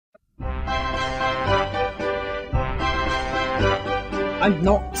I'm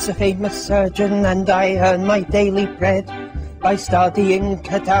not a famous surgeon, and I earn my daily bread by studying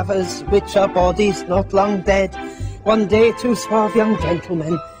cadavers which are bodies not long dead. One day 2 suave young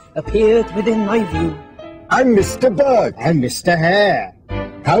gentlemen appeared within my view. I'm Mr. Burke. I'm Mr. Hare.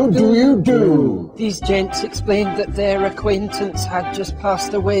 How do you do? These gents explained that their acquaintance had just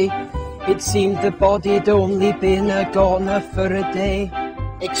passed away. It seemed the body'd only been a goner for a day.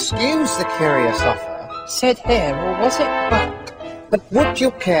 Excuse the curious offer, Said Hare, or was it Burke? but would you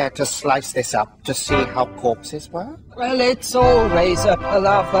care to slice this up to see how corpses work? Well, it's always a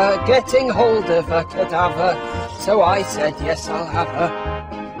palaver getting hold of a cadaver, so I said yes, I'll have her.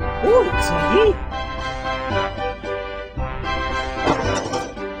 Oh, it's a he.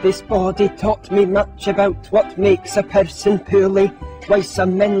 This body taught me much about what makes a person poorly, why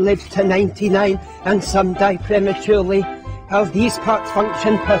some men live to 99 and some die prematurely, how these parts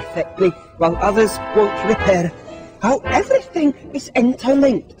function perfectly while others won't repair, how everything is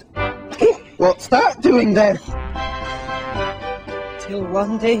interlinked. What's that doing there? Till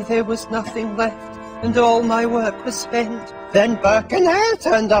one day there was nothing left, and all my work was spent. Then Burke and Hare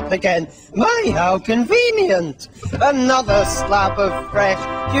turned up again. My, how convenient! Another slab of fresh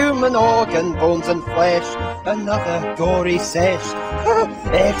human organ, bones and flesh. Another gory sesh.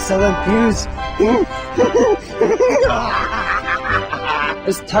 Excellent views.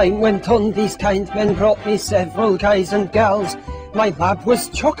 As time went on, these kind men brought me several guys and gals. My lab was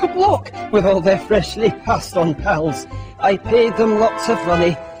chock-a-block with all their freshly passed on pals. I paid them lots of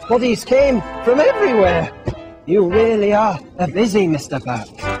money. Bodies came from everywhere. You really are a busy Mr.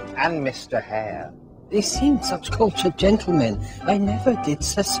 Burke. And Mr. Hare. They seemed such cultured gentlemen. I never did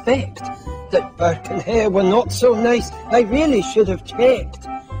suspect that Burke and Hare were not so nice. I really should have checked.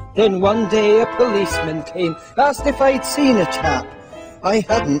 Then one day a policeman came, asked if I'd seen a chap. I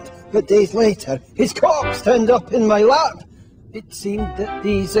hadn't, but days later his corpse turned up in my lap. It seemed that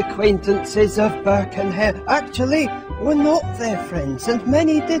these acquaintances of Burke and Hare actually were not their friends, and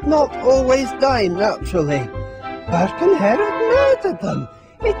many did not always die naturally. Burke and Hare had murdered them.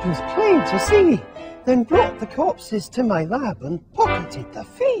 It was plain to see. Then brought the corpses to my lab and pocketed the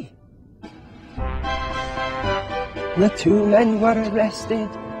fee. The 2 men were arrested,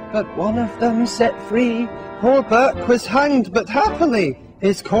 but one of them set free. Poor Burke was hanged, but happily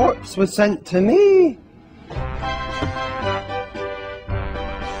his corpse was sent to me.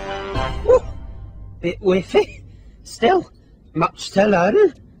 Whew, bit whiffy. Still, much to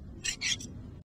learn.